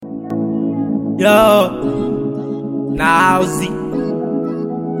Yo, now see.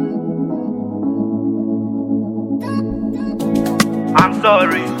 I'm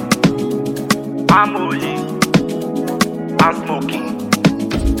sorry, I'm holy, I'm smoking.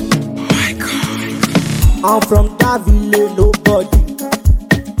 Oh my God. I'm from that village, nobody.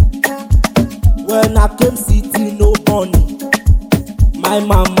 When I came city, no money. My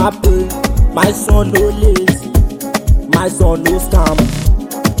mama pray, my son no lazy, my son no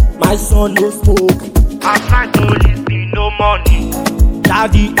scam, my son no smoke. I'm trying to listen, no money.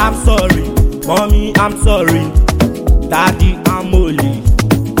 Daddy, I'm sorry. Mommy, I'm sorry. Daddy, I'm holy.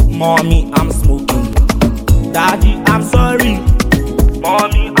 Mommy, I'm smoking. Daddy, I'm sorry.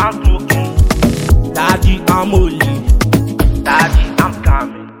 Mommy, I'm smoking. Daddy, I'm holy. Daddy, I'm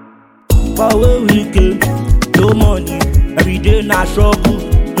scamming. But when we came, no money. Every day na struggle,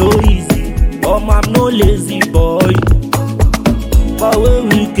 no easy. I'm no lazy boy. But when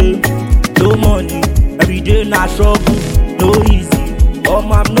we came, no money. Every day na struggle, no easy.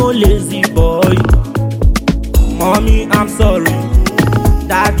 I'm no lazy boy. Mommy, I'm sorry.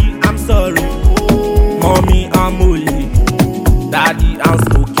 Daddy, I'm sorry. Mommy, I'm holy. Daddy, I'm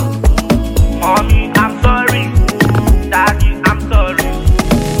smoking. Mommy, I'm sorry. Daddy, I'm sorry.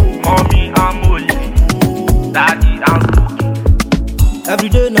 Mommy, I'm holy. Daddy, I'm smoking. Every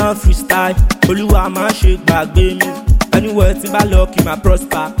day na freestyle. Olúwa má ṣe gbàgbé mi. Anywhere tí bá lọ kí n máa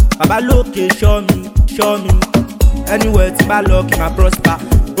prosper. Bàbá lókè ṣọ́ mi, ṣọ́ mi. Anywhere tí bá lọ kí n máa prosper.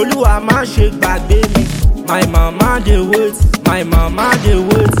 Olúwa má ṣe gbàgbé mi. My mama dey wait, my mama dey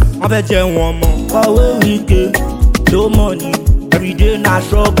wait. Wọ́n fẹ́ jẹ wọn mọ́. But when we came, no money. Every day na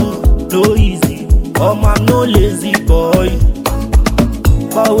struggle, no easy. I'm no lazy boy.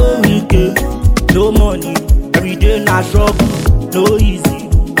 But when we came, no money. Every day na struggle, no easy.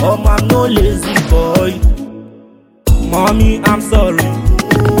 I'm no lazy boy. Mommy, I'm sorry.